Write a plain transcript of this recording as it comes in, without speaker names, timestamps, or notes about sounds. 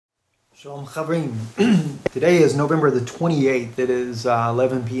Shalom Chavrim. Today is November the 28th. It is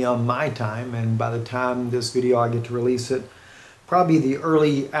 11 p.m. my time, and by the time this video I get to release it, probably the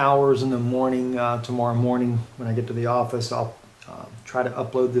early hours in the morning, tomorrow morning when I get to the office, I'll try to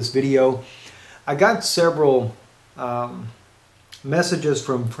upload this video. I got several messages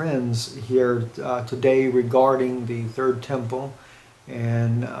from friends here today regarding the Third Temple,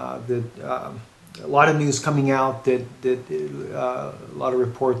 and a lot of news coming out that a lot of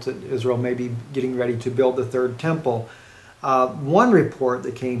reports that Israel may be getting ready to build the Third Temple. One report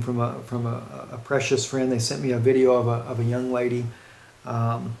that came from a precious friend, they sent me a video of a young lady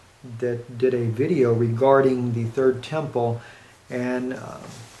that did a video regarding the Third Temple, and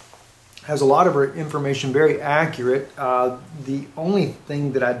has a lot of her information very accurate. The only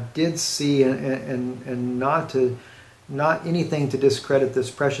thing that I did see, and not anything to discredit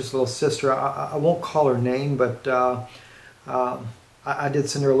this precious little sister. I won't call her name, but I did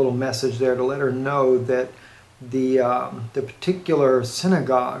send her a little message there to let her know that the particular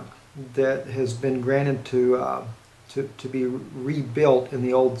synagogue that has been granted to be rebuilt in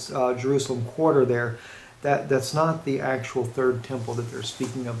the old Jerusalem quarter there, that's not the actual Third Temple that they're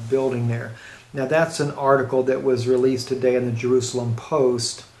speaking of building there. Now that's an article that was released today in the Jerusalem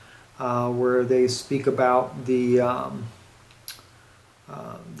Post, where they speak about the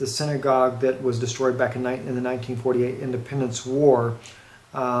synagogue that was destroyed back in the 1948 Independence War.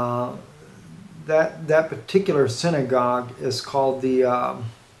 That particular synagogue is called the,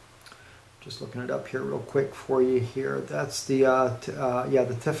 just looking it up here real quick for you here, that's the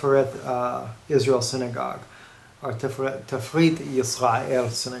the Tiferet Israel Synagogue, or Tiferet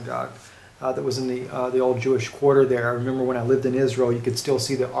Yisrael Synagogue. That was in the old Jewish quarter there. I remember when I lived in Israel, you could still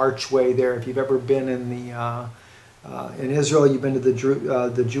see the archway there. If you've ever been in Israel, you've been to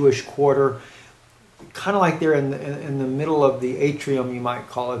the Jewish quarter, kind of like there in the middle of the atrium, you might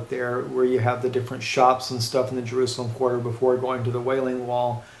call it there, where you have the different shops and stuff in the Jerusalem quarter before going to the Wailing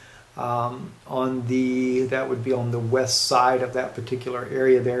Wall. That would be on the west side of that particular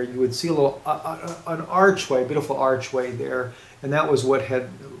area there. You would see a little an archway, beautiful archway there, and that was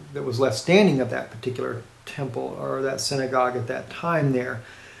that was left standing of that particular temple or that synagogue at that time there.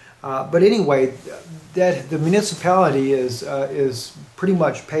 But anyway, that the municipality is pretty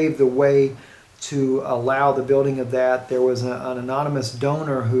much paved the way to allow the building of that. There was an anonymous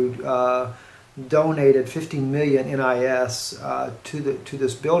donor who donated 50 million NIS to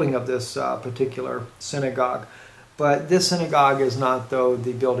this building of this particular synagogue. But this synagogue is not, though,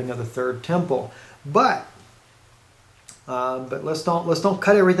 the building of the Third Temple. But let's don't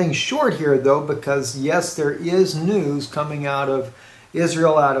cut everything short here, though, because yes, there is news coming out of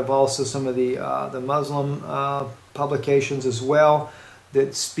Israel, out of also some of the Muslim publications as well,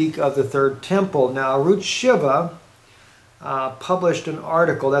 that speak of the Third Temple. Now, Arutz Shiva published an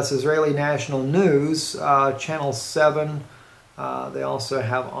article. That's Israeli National News, Channel 7. They also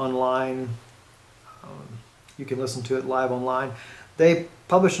have online. You can listen to it live online. They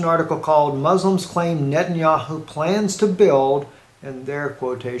published an article called "Muslims Claim Netanyahu Plans to Build," in their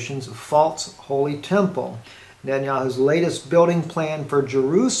quotations, "false holy temple." Netanyahu's latest building plan for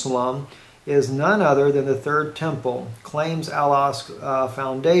Jerusalem is none other than the Third Temple, claims Al-Aqsa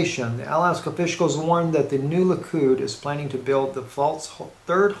Foundation. The Al-Aqsa officials warned that the new Likud is planning to build the false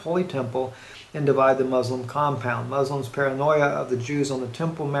Third Holy Temple and divide the Muslim compound. Muslims' paranoia of the Jews on the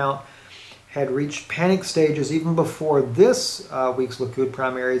Temple Mount had reached panic stages even before this week's Likud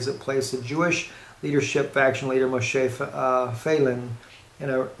primaries that placed the Jewish leadership faction leader Moshe Feiglin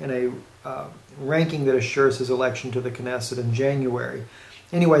in a ranking that assures his election to the Knesset in January.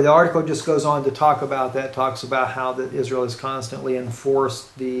 Anyway, the article just goes on to talk about that, talks about how that Israel has constantly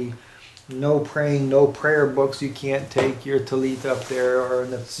enforced the no praying, no prayer books. You can't take your talit up there, or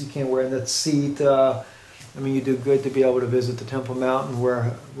you can't wear a tzitzit. I mean, you do good to be able to visit the Temple Mount and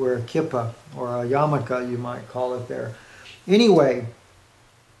wear a kippah, or a yarmulke, you might call it there. Anyway,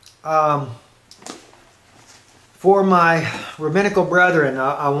 for my rabbinical brethren,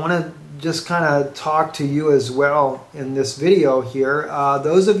 I want to just kind of talk to you as well in this video here.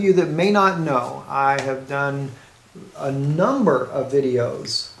 Those of you that may not know, I have done a number of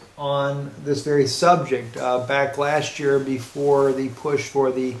videos on this very subject. Back last year, before the push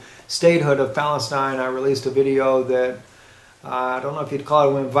for the statehood of Palestine, I released a video that I don't know if you'd call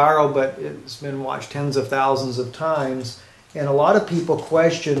it went viral, but it's been watched tens of thousands of times. And a lot of people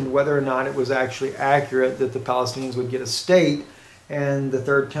questioned whether or not it was actually accurate that the Palestinians would get a state and the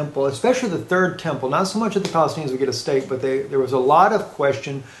Third Temple, especially the Third Temple, not so much that the Palestinians would get a state, but there was a lot of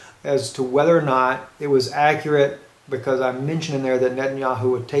question as to whether or not it was accurate because I mentioned in there that Netanyahu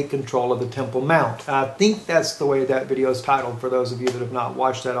would take control of the Temple Mount. I think that's the way that video is titled, for those of you that have not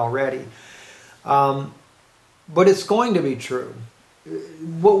watched that already. But it's going to be true.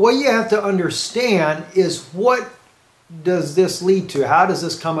 What you have to understand is, what does this lead to? How does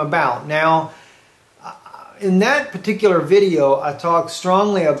this come about? Now, in that particular video, I talked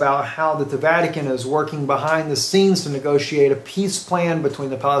strongly about how that the Vatican is working behind the scenes to negotiate a peace plan between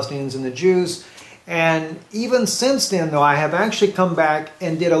the Palestinians and the Jews. And even since then, though, I have actually come back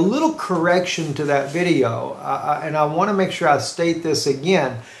and did a little correction to that video. And I want to make sure I state this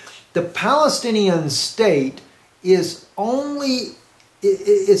again. The Palestinian state is only,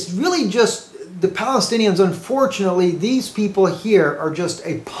 it's really just the Palestinians. Unfortunately, these people here are just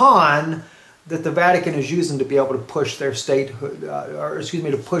a pawn that the Vatican is using to be able to push their statehood,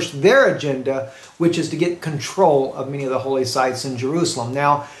 to push their agenda, which is to get control of many of the holy sites in Jerusalem.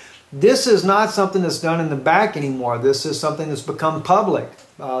 Now, this is not something that's done in the back anymore. This is something that's become public.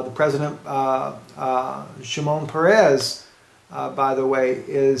 The President, Shimon Peres, by the way,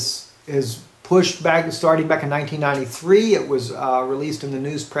 is pushed back, starting back in 1993. It was released in the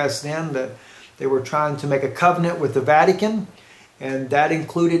news press then that they were trying to make a covenant with the Vatican, and that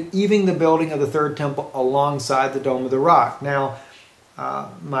included even the building of the Third Temple alongside the Dome of the Rock. Now,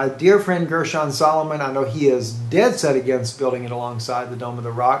 my dear friend Gershon Solomon, I know he is dead set against building it alongside the Dome of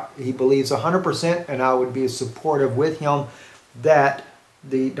the Rock. He believes 100%, and I would be supportive with him, that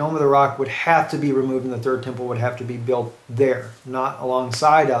the Dome of the Rock would have to be removed and the Third Temple would have to be built there, not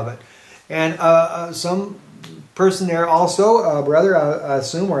alongside of it. And some person there also, a brother, I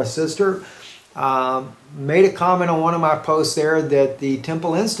assume, or a sister, made a comment on one of my posts there that the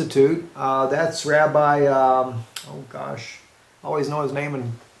Temple Institute, that's Rabbi, oh gosh, I always know his name,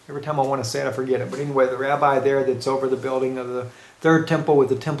 and every time I want to say it I forget it. But anyway, the rabbi there that's over the building of the Third Temple with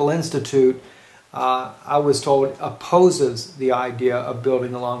the Temple Institute, I was told, opposes the idea of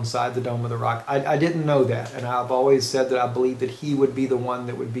building alongside the Dome of the Rock. I didn't know that, and I've always said that I believe that he would be the one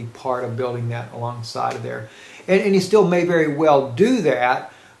that would be part of building that alongside of there. And he still may very well do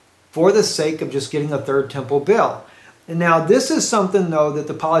that for the sake of just getting a Third Temple built. And now this is something, though, that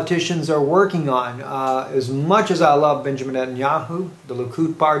the politicians are working on. As much as I love Benjamin Netanyahu, the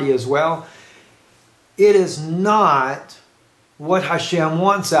Likud party as well, it is not what Hashem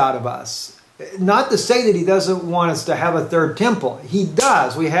wants out of us. Not to say that he doesn't want us to have a Third Temple. He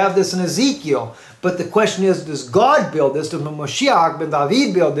does. We have this in Ezekiel. But the question is, does God build this? Does Moshiach ben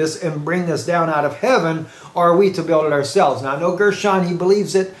David build this and bring this down out of heaven? Or are we to build it ourselves? Now, I know Gershon, he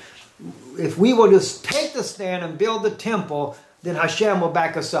believes that if we will just take the stand and build the temple, then Hashem will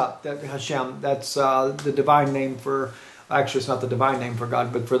back us up. That Hashem, that's the divine name for, actually it's not the divine name for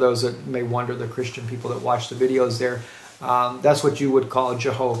God, but for those that may wonder, the Christian people that watch the videos there, that's what you would call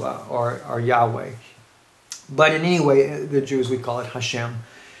Jehovah or Yahweh. But in any way, the Jews, we call it Hashem,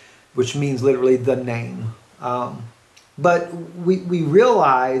 which means literally the name. But we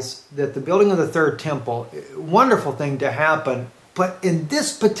realize that the building of the Third Temple, wonderful thing to happen. But in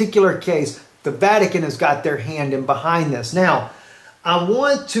this particular case, the Vatican has got their hand in behind this. Now, I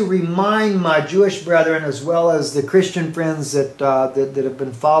want to remind my Jewish brethren, as well as the Christian friends that that have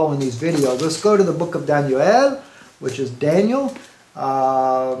been following these videos. Let's go to the book of Daniel, which is Daniel,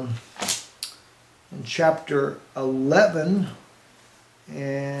 in chapter 11,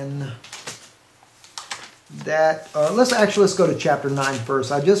 and that let's go to chapter 9 first.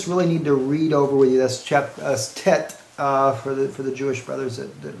 I just really need to read over with you. That's Tet. For the Jewish brothers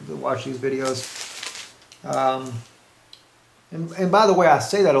that watch these videos. And by the way, I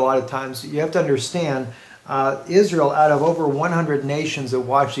say that a lot of times. You have to understand, Israel, out of over 100 nations that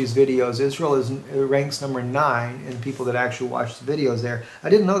watch these videos, Israel ranks number 9 in people that actually watch the videos there.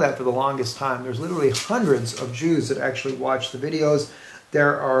 I didn't know that for the longest time. There's literally hundreds of Jews that actually watch the videos.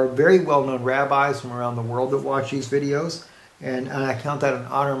 There are very well-known rabbis from around the world that watch these videos. And I count that an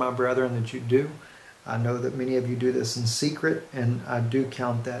honor, my brethren, that you do. I know that many of you do this in secret, and I do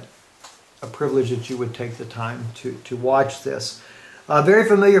count that a privilege that you would take the time to watch this. A very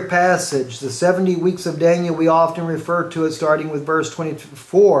familiar passage, the 70 weeks of Daniel. We often refer to it starting with verse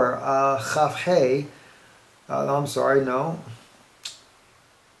 24, Chaf He. I'm sorry, no.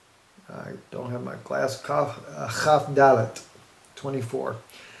 I don't have my glass. Chaf Dalet, 24.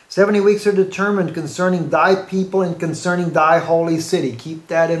 70 weeks are determined concerning thy people and concerning thy holy city. Keep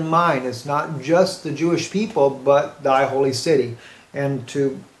that in mind. It's not just the Jewish people, but thy holy city. And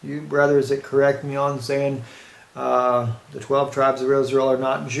to you brothers that correct me on saying the 12 tribes of Israel are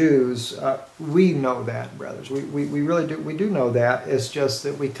not Jews, we know that, brothers. We really do. We do know that. It's just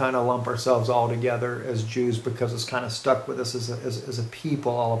that we kind of lump ourselves all together as Jews because it's kind of stuck with us as a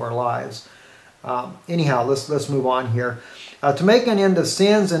people all of our lives. Anyhow, let's move on here. To make an end of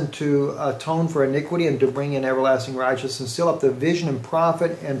sins and to atone for iniquity and to bring in everlasting righteousness and seal up the vision and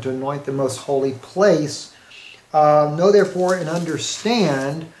prophet and to anoint the most holy place. Know therefore and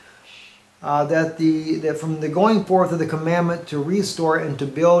understand that from the going forth of the commandment to restore and to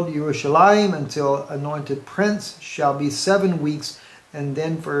build Jerusalem until anointed prince shall be 7 weeks, and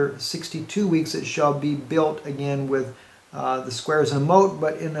then for 62 weeks it shall be built again with the squares and a moat,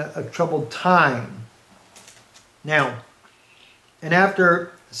 but in a troubled time. Now, and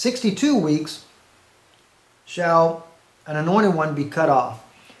after 62 weeks shall an anointed one be cut off,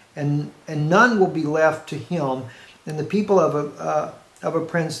 and none will be left to him, and the people of a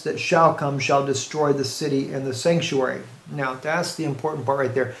prince that shall come shall destroy the city and the sanctuary. Now, that's the important part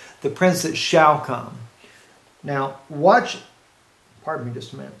right there. The prince that shall come. Now, watch, pardon me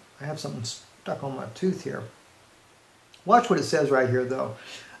just a minute. I have something stuck on my tooth here. Watch what it says right here, though.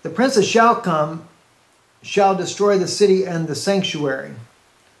 The prince that shall come shall destroy the city and the sanctuary.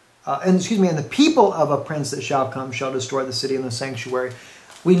 And the people of a prince that shall come shall destroy the city and the sanctuary.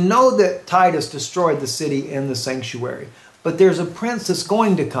 We know that Titus destroyed the city and the sanctuary. But there's a prince that's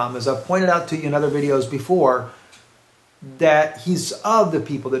going to come, as I've pointed out to you in other videos before, that he's of the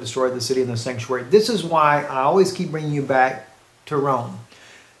people that destroyed the city and the sanctuary. This is why I always keep bringing you back to Rome.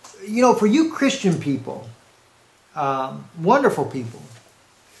 You know, for you Christian people, wonderful people,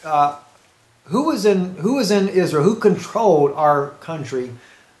 who was in Israel? Who controlled our country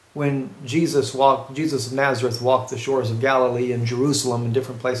when Jesus of Nazareth walked the shores of Galilee and Jerusalem and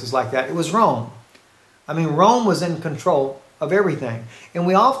different places like that? It was Rome. I mean, Rome was in control of everything. And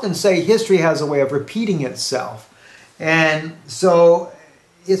we often say history has a way of repeating itself. And so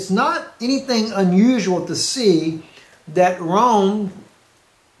it's not anything unusual to see that Rome,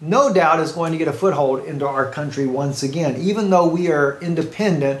 no doubt, is going to get a foothold into our country once again. Even though we are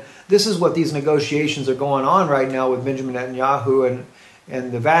independent, this is what these negotiations are going on right now with Benjamin Netanyahu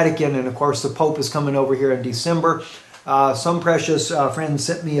and the Vatican. And of course, the Pope is coming over here in December. Some precious friend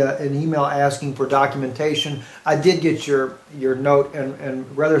sent me an email asking for documentation. I did get your note,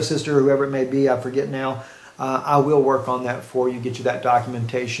 and brother, sister, whoever it may be, I forget now, I will work on that for you, get you that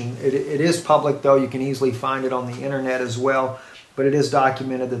documentation. It is public, though. You can easily find it on the internet as well, but it is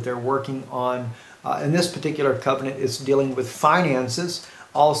documented that they're working on, in this particular covenant, it's dealing with finances,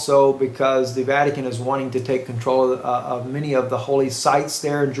 also because the Vatican is wanting to take control of many of the holy sites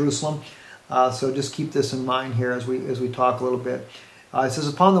there in Jerusalem. So just keep this in mind here as we talk a little bit. It says,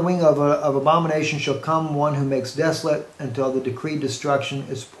 upon the wing of abomination shall come one who makes desolate until the decreed destruction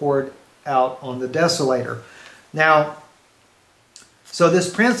is poured out on the desolator. Now, so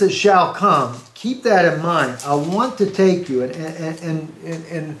this prince that shall come, keep that in mind. I want to take you,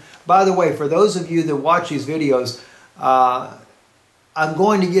 and by the way, for those of you that watch these videos, I'm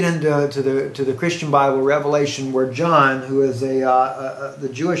going to get into the Christian Bible Revelation, where John, who is the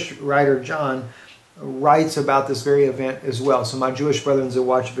Jewish writer John, writes about this very event as well. So my Jewish brethren that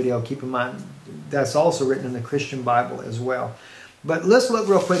watch the video, keep in mind that's also written in the Christian Bible as well. But let's look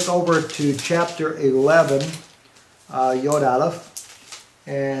real quick over to chapter 11, Yod Aleph,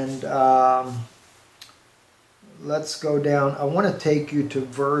 and let's go down. I want to take you to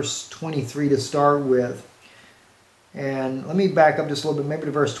verse 23 to start with. And let me back up just a little bit, maybe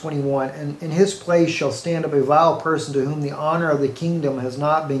to verse 21. And in his place shall stand up a vile person to whom the honor of the kingdom has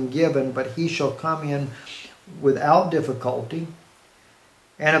not been given, but he shall come in without difficulty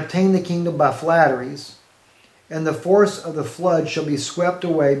and obtain the kingdom by flatteries. And the force of the flood shall be swept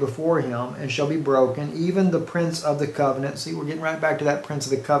away before him and shall be broken, even the prince of the covenant. See, we're getting right back to that prince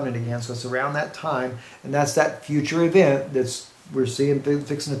of the covenant again. So it's around that time, and that's that future event we're seeing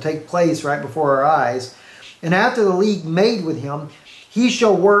fixing to take place right before our eyes. And after the league made with him, he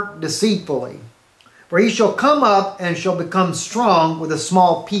shall work deceitfully. For he shall come up and shall become strong with a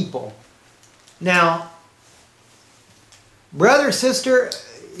small people. Now, brother, sister,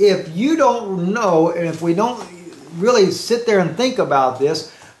 if you don't know, and if we don't really sit there and think about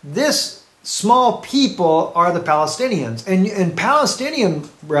this small people are the Palestinians. And Palestinian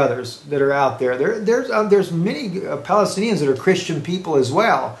brothers that are out there, there's many Palestinians that are Christian people as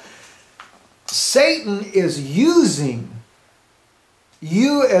well. Satan is using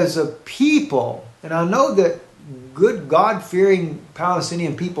you as a people, and I know that good God-fearing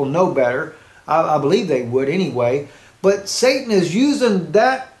Palestinian people know better. I believe they would anyway. But Satan is using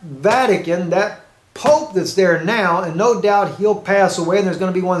that Vatican, that Pope that's there now, and no doubt he'll pass away, and there's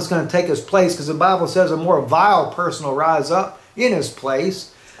going to be one that's going to take his place, because the Bible says a more vile person will rise up in his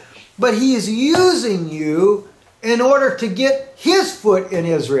place. But he is using you in order to get his foot in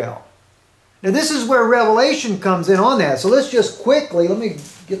Israel. Now this is where Revelation comes in on that. So let's just quickly, let me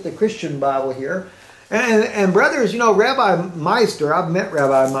get the Christian Bible here. And brothers, you know, Rabbi Meister, I've met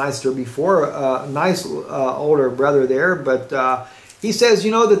Rabbi Meister before, a nice older brother there, but he says,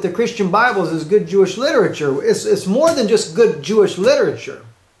 you know, that the Christian Bibles is good Jewish literature. It's more than just good Jewish literature.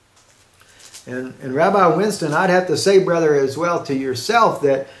 And Rabbi Winston, I'd have to say, brother, as well to yourself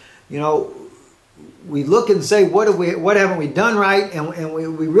that, you know, we look and say, what haven't we done right? And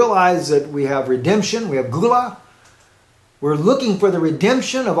we realize that we have redemption, we have Gula. We're looking for the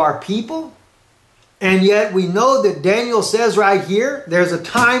redemption of our people. And yet we know that Daniel says right here, there's a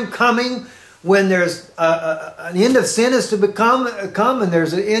time coming when there's an end of sin is to come, and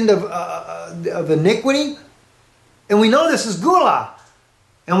there's an end of iniquity. And we know this is Gula.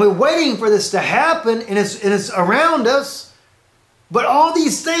 And we're waiting for this to happen, and it's around us. But all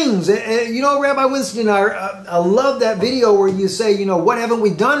these things, you know, Rabbi Winston, I love that video where you say, you know, what haven't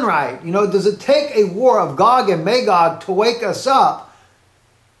we done right? You know, does it take a war of Gog and Magog to wake us up?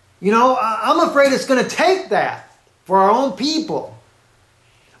 You know, I'm afraid it's going to take that for our own people.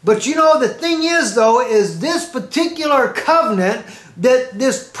 But you know, the thing is, though, is this particular covenant that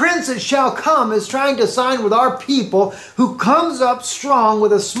this prince that shall come is trying to sign with our people, who comes up strong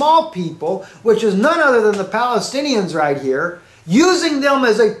with a small people, which is none other than the Palestinians right here, using them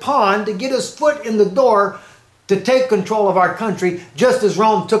as a pawn to get his foot in the door to take control of our country, just as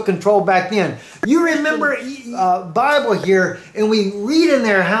Rome took control back then. You remember Bible here, and we read in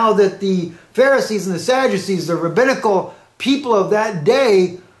there how that the Pharisees and the Sadducees, the rabbinical people of that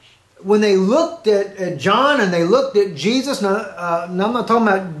day, when they looked at John and they looked at Jesus, now I'm not talking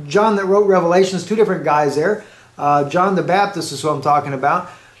about John that wrote Revelations, two different guys there. John the Baptist is who I'm talking about.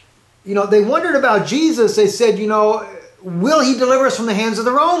 You know, they wondered about Jesus. They said, you know, will he deliver us from the hands of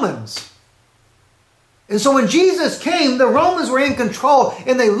the Romans? And so when Jesus came, the Romans were in control,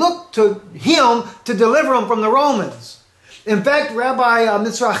 and they looked to him to deliver them from the Romans. In fact, Rabbi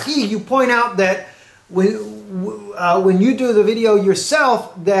Mizrahi, you point out that when you do the video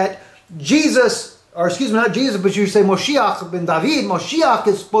yourself, that Jesus, or excuse me, not Jesus, but you say Moshiach ben David, Moshiach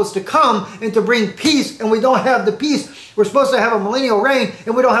is supposed to come and to bring peace, and we don't have the peace. We're supposed to have a millennial reign,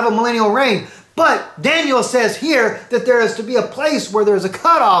 and we don't have a millennial reign. But Daniel says here that there is to be a place where there's a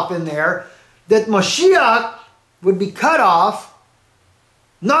cutoff in there, that Mashiach would be cut off,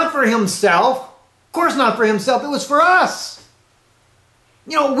 not for himself, of course not for himself, it was for us.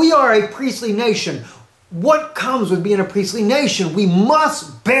 You know, we are a priestly nation. What comes with being a priestly nation? We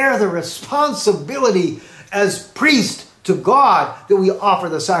must bear the responsibility as priests to God that we offer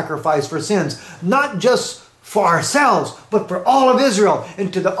the sacrifice for sins, not just for ourselves, but for all of Israel,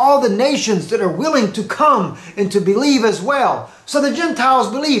 and to all the nations that are willing to come and to believe as well. So the Gentiles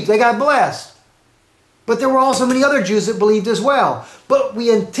believed, they got blessed. But there were also many other Jews that believed as well. But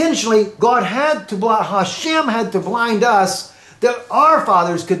we intentionally, Hashem had to blind us that our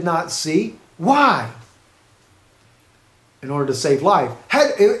fathers could not see. Why? In order to save life.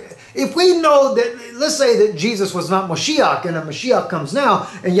 If we know that, let's say that Jesus was not Moshiach, and a Moshiach comes now,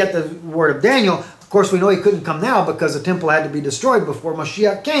 and yet the word of Daniel, of course we know he couldn't come now because the temple had to be destroyed before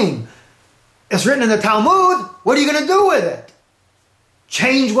Moshiach came. It's written in the Talmud. What are you going to do with it?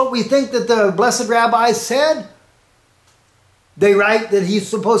 Change what we think that the blessed rabbis said? They write that he's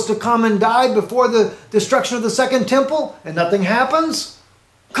supposed to come and die before the destruction of the second temple, and nothing happens?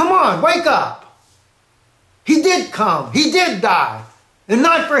 Come on, wake up. He did come. He did die. And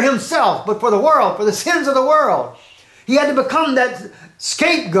not for himself, but for the world, for the sins of the world. He had to become that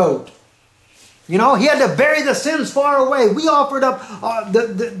scapegoat. You know, he had to bury the sins far away. We offered up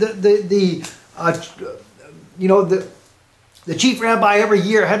the chief rabbi every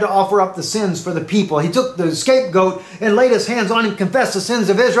year had to offer up the sins for the people. He took the scapegoat and laid his hands on him, confessed the sins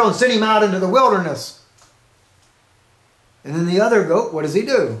of Israel, and sent him out into the wilderness. And then the other goat, what does he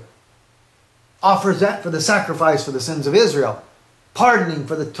do? Offers that for the sacrifice for the sins of Israel. Pardoning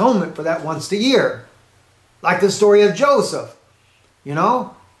for the atonement for that once a year. Like the story of Joseph. You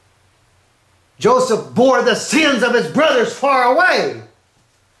know? Joseph bore the sins of his brothers far away.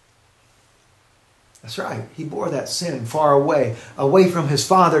 That's right. He bore that sin far away from his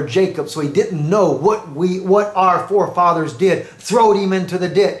father Jacob, so he didn't know what our forefathers did. Throwed him into the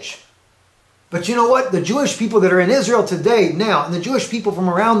ditch. But you know what? The Jewish people that are in Israel today now, and the Jewish people from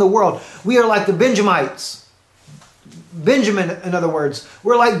around the world, we are like the Benjamites. Benjamin, in other words,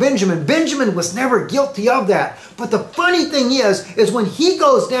 we're like Benjamin. Benjamin was never guilty of that. But the funny thing is when he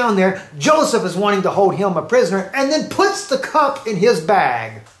goes down there, Joseph is wanting to hold him a prisoner and then puts the cup in his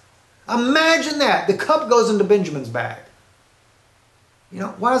bag. Imagine that. The cup goes into Benjamin's bag. You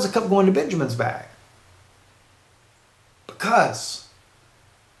know, why does the cup go into Benjamin's bag? Because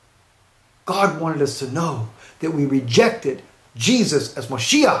God wanted us to know that we rejected Jesus as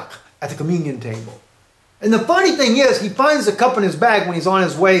Mashiach at the communion table. And the funny thing is, he finds the cup in his bag when he's on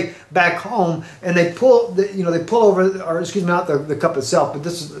his way back home, and they pull over, or excuse me, not the cup itself, but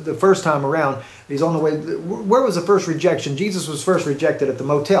this is the first time around. He's on the way. Where was the first rejection? Jesus was first rejected at the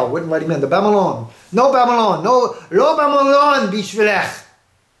motel. Wouldn't let him in. The Babylon. No Babylon. No, lo Babylon bishvilech.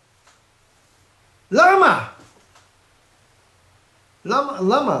 Lama.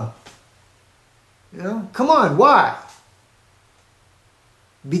 Lama. You know, come on, why?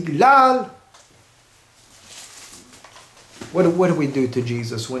 Biglal. What did we do to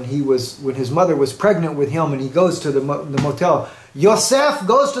Jesus when his mother was pregnant with him, and he goes to the motel? Yosef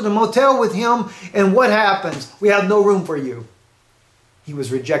goes to the motel with him, and what happens? We have no room for you. He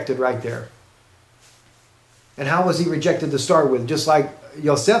was rejected right there. And how was he rejected to start with? Just like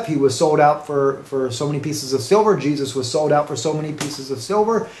Yosef, he was sold out for so many pieces of silver. Jesus was sold out for so many pieces of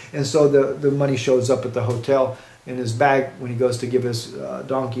silver. And so the money shows up at the hotel in his bag when he goes to give his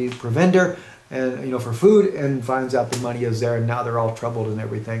donkey provender, and for food, and finds out the money is there, and now they're all troubled and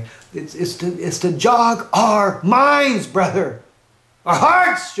everything. It's to jog our minds, brother. Our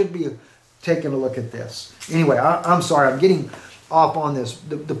hearts should be taking a look at this. Anyway, I'm sorry, I'm getting off on this.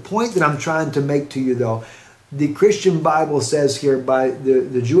 The point that I'm trying to make to you, though, the Christian Bible says here by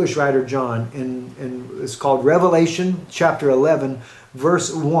the Jewish writer John, and it's called Revelation chapter 11,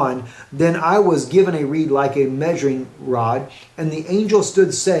 verse 1, then I was given a reed like a measuring rod, and the angel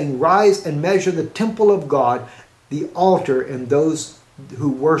stood saying, rise and measure the temple of God, the altar, and those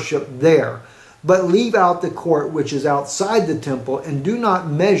who worship there. But leave out the court which is outside the temple, and do not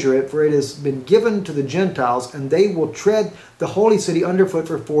measure it, for it has been given to the Gentiles, and they will tread the holy city underfoot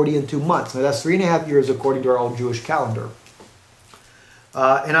for 42 months. Now that's 3.5 years according to our old Jewish calendar.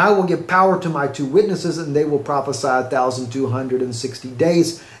 And I will give power to my 2 witnesses, and they will prophesy 1,260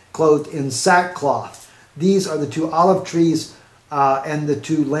 days, clothed in sackcloth. These are the 2 olive trees and the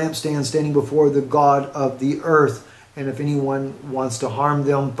 2 lampstands standing before the God of the earth. And if anyone wants to harm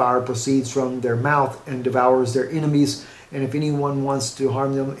them, fire proceeds from their mouth and devours their enemies. And if anyone wants to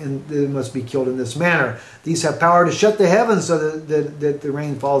harm them, they must be killed in this manner. These have power to shut the heavens so that the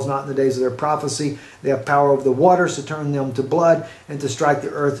rain falls not in the days of their prophecy. They have power over the waters to turn them to blood, and to strike the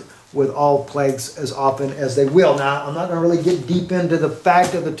earth with all plagues as often as they will. Now, I'm not going to really get deep into the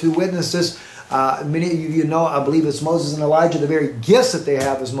fact of the 2 witnesses. Many of you know, I believe it's Moses and Elijah. The very gifts that they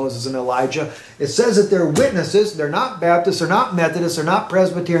have is Moses and Elijah. It says that they're witnesses. They're not Baptists. They're not Methodists. They're not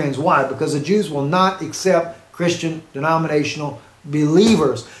Presbyterians. Why? Because the Jews will not accept Christian denominational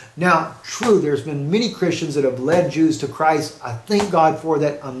believers. Now, true, there's been many Christians that have led Jews to Christ. I thank God for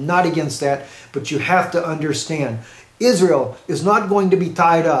that. I'm not against that. But you have to understand, Israel is not going to be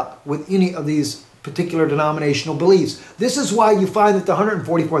tied up with any of these particular denominational beliefs. This is why you find that the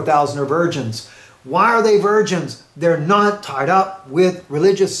 144,000 are virgins. Why are they virgins? They're not tied up with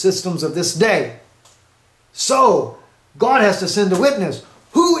religious systems of this day. So, God has to send a witness.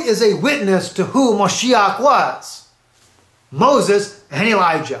 Who is a witness to who Mashiach was? Moses and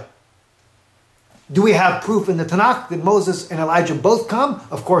Elijah. Do we have proof in the Tanakh that Moses and Elijah both come?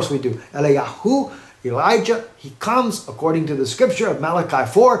 Of course we do. Eliyahu, Elijah, he comes according to the scripture of Malachi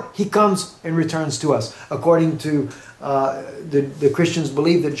 4. He comes and returns to us. According to the Christians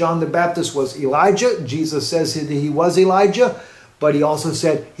believe that John the Baptist was Elijah. Jesus says that he was Elijah, but he also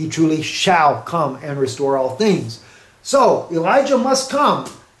said he truly shall come and restore all things. So Elijah must come,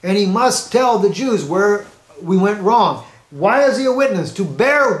 and he must tell the Jews where we went wrong. Why is he a witness? To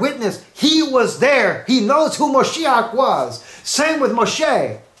bear witness. He was there. He knows who Mashiach was. Same with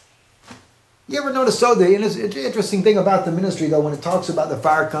Moshe. You ever notice, so the interesting thing about the ministry, though, when it talks about the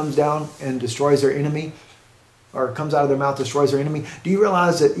fire comes down and destroys their enemy, or comes out of their mouth, destroys their enemy, do you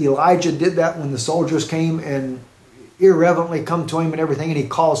realize that Elijah did that when the soldiers came and irreverently come to him and everything, and he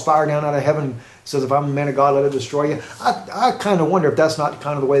calls fire down out of heaven and says, if I'm a man of God, let it destroy you? I kind of wonder if that's not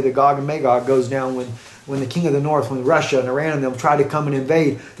kind of the way the Gog and Magog goes down when the king of the north, when Russia and Iran and them try to come and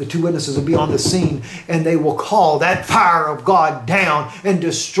invade. The 2 witnesses will be on the scene, and they will call that fire of God down and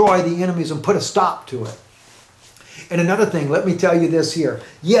destroy the enemies and put a stop to it. And another thing, let me tell you this here.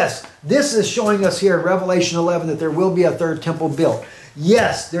 Yes, this is showing us here in Revelation 11 that there will be a 3rd temple built.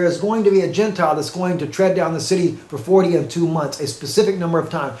 Yes, there is going to be a Gentile that's going to tread down the city for 42 months, a specific number of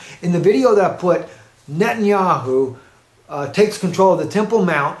times. In the video that I put, Netanyahu takes control of the Temple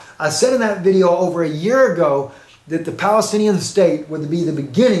Mount. I said in that video over a year ago that the Palestinian state would be the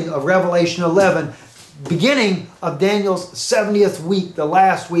beginning of Revelation 11, beginning of Daniel's 70th week, the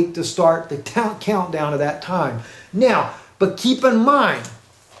last week to start the countdown of that time. Now, but keep in mind,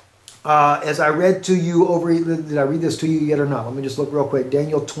 as I read to you did I read this to you yet or not? Let me just look real quick.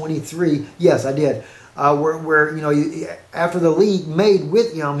 Daniel 23. Yes, I did. Where after the league made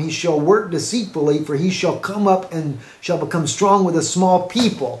with him, he shall work deceitfully, for he shall come up and shall become strong with a small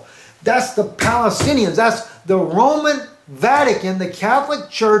people. That's the Palestinians. That's the Roman Vatican. The Catholic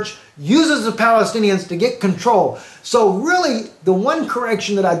Church uses the Palestinians to get control. So really, the one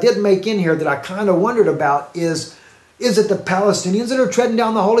correction that I did make in here that I kind of wondered about is it the Palestinians that are treading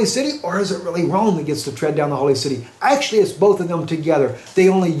down the holy city, or is it really Rome that gets to tread down the holy city? Actually, it's both of them together. They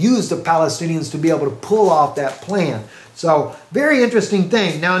only use the Palestinians to be able to pull off that plan. So, very interesting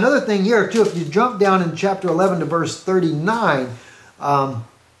thing. Now, another thing here, too, if you jump down in chapter 11 to verse 39,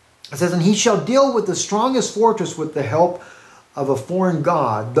 it says, "And he shall deal with the strongest fortress with the help of a foreign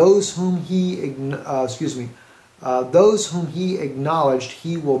god. Those whom he acknowledged,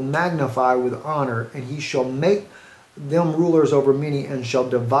 he will magnify with honor, and he shall make them rulers over many, and shall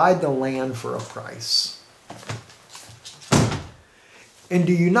divide the land for a price." And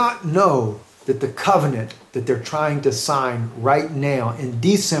do you not know that the covenant that they're trying to sign right now in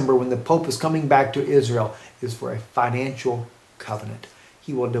December, when the Pope is coming back to Israel, is for a financial covenant?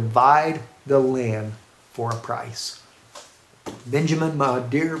 He will divide the land for a price. Benjamin, my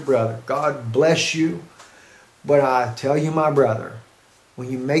dear brother, God bless you. But I tell you, my brother,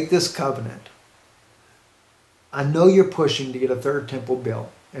 when you make this covenant, I know you're pushing to get a third temple built,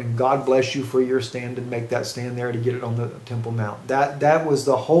 and God bless you for your stand and make that stand there to get it on the Temple Mount. That was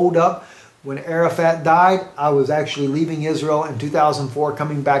the hold up. When Arafat died, I was actually leaving Israel in 2004,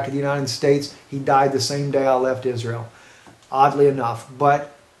 coming back to the United States. He died the same day I left Israel, oddly enough.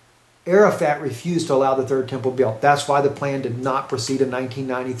 But Arafat refused to allow the third temple built. That's why the plan did not proceed in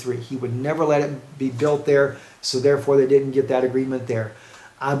 1993. He would never let it be built there, so therefore they didn't get that agreement there.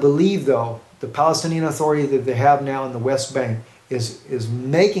 I believe, though, the Palestinian Authority that they have now in the West Bank is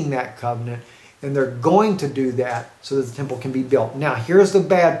making that covenant, and they're going to do that so that the temple can be built. Now, here's the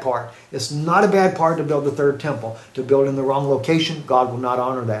bad part. It's not a bad part to build the third temple. To build in the wrong location, God will not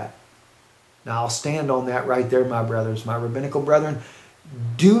honor that. Now, I'll stand on that right there, my brothers, my rabbinical brethren.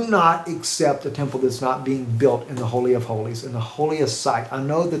 Do not accept a temple that's not being built in the Holy of Holies, in the holiest site. I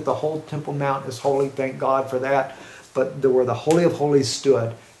know that the whole Temple Mount is holy, thank God for that, but where the Holy of Holies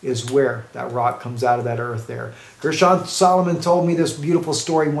stood is where that rock comes out of that earth there. Gershon Solomon told me this beautiful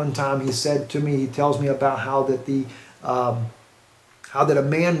story one time. He said to me, he tells me about how that a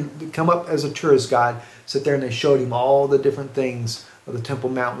man would come up as a tourist guide, sit there and they showed him all the different things of the Temple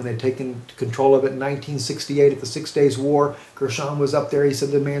Mount when they'd taken control of it in 1968 at the 6 Days War. Gershon was up there. He said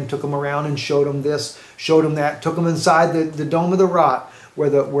the man took him around and showed him this, showed him that, took him inside the Dome of the Rock, where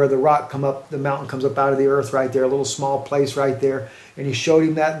the rock come up, the mountain comes up out of the earth right there, a little small place right there. And he showed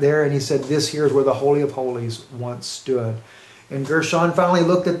him that there, and he said, this here is where the Holy of Holies once stood. And Gershon finally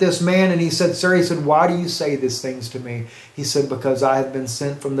looked at this man and he said, "Sir," he said, "why do you say these things to me?" He said, "Because I have been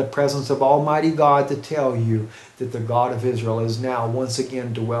sent from the presence of Almighty God to tell you that the God of Israel is now once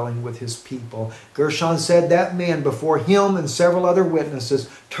again dwelling with his people." Gershon said that man before him and several other witnesses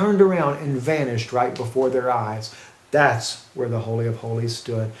turned around and vanished right before their eyes. That's where the Holy of Holies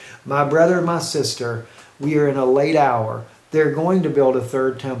stood. My brother and my sister, we are in a late hour. They're going to build a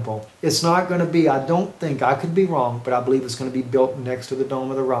third temple. It's not going to be, I don't think, I could be wrong, but I believe it's going to be built next to the Dome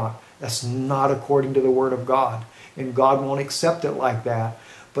of the Rock. That's not according to the Word of God. And God won't accept it like that.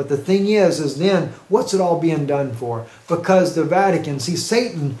 But the thing is then, what's it all being done for? Because the Vatican, see,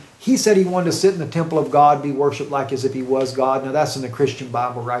 Satan, he said he wanted to sit in the temple of God, be worshipped like as if he was God. Now that's in the Christian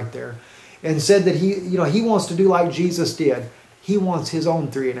Bible right there. And said that he wants to do like Jesus did. He wants his own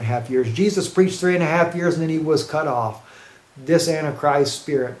 3.5 years. Jesus preached 3.5 years and then he was cut off. This Antichrist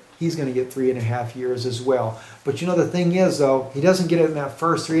spirit, he's going to get 3.5 years as well. But the thing is, though, he doesn't get it in that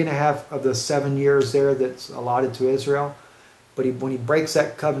first 3.5 of the 7 years there that's allotted to Israel. But when he breaks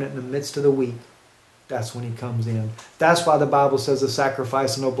that covenant in the midst of the week, that's when he comes in. That's why the Bible says the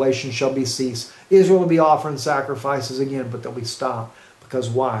sacrifice and oblation shall be ceased. Israel will be offering sacrifices again, but they'll be stopped. Because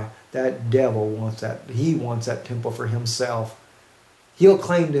why? That devil wants that. He wants that temple for himself. He'll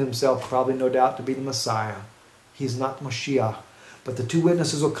claim to himself, probably no doubt, to be the Messiah. He's not Mashiach. But the 2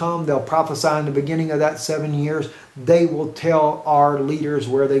 witnesses will come. They'll prophesy in the beginning of that 7 years. They will tell our leaders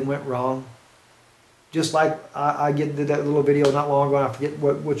where they went wrong. Just like I did that little video not long ago. And I forget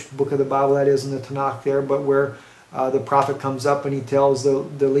which book of the Bible that is in the Tanakh there. But where the prophet comes up and he tells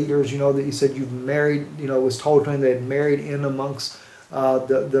the leaders, that he said, you've married, it was told to him they had married in amongst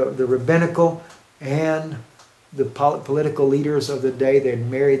the rabbinical and the political leaders of the day. They had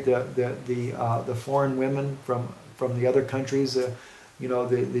married the foreign women from the other countries, the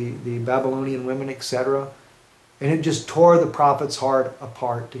Babylonian women, etc. And it just tore the prophet's heart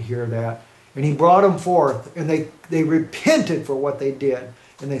apart to hear that. And he brought them forth, and they repented for what they did,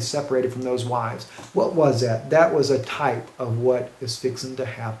 and they separated from those wives. What was that? That was a type of what is fixing to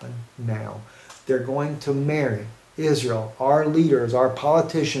happen now. They're going to marry. Israel, our leaders, our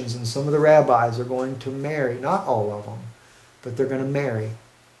politicians, and some of the rabbis are going to marry, not all of them, but they're going to marry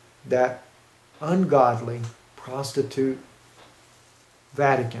that ungodly prostitute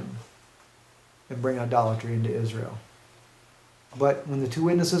Vatican and bring idolatry into Israel. But when the two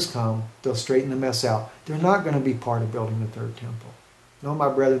witnesses come, they'll straighten the mess out. They're not going to be part of building the third temple. No, my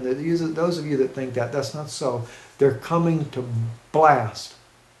brethren, those of you that think that, that's not so. They're coming to blast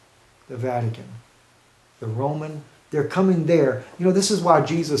the Vatican, the Roman. They're coming there. You know, this is why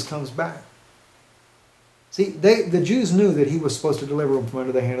Jesus comes back. See, the Jews knew that he was supposed to deliver them from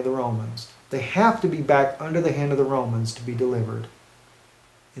under the hand of the Romans. They have to be back under the hand of the Romans to be delivered.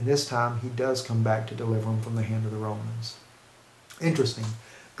 And this time, he does come back to deliver them from the hand of the Romans. Interesting.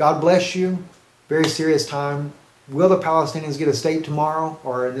 God bless you. Very serious time. Will the Palestinians get a state tomorrow?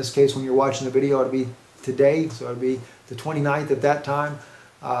 Or in this case, when you're watching the video, it'll be today. So it'll be the 29th at that time.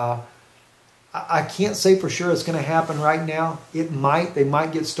 I can't say for sure it's going to happen right now. It might. They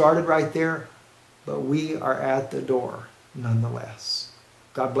might get started right there. But we are at the door nonetheless.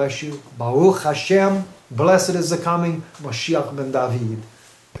 God bless you. Baruch Hashem. Blessed is the coming Moshiach ben David.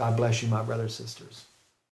 God bless you, my brothers and sisters.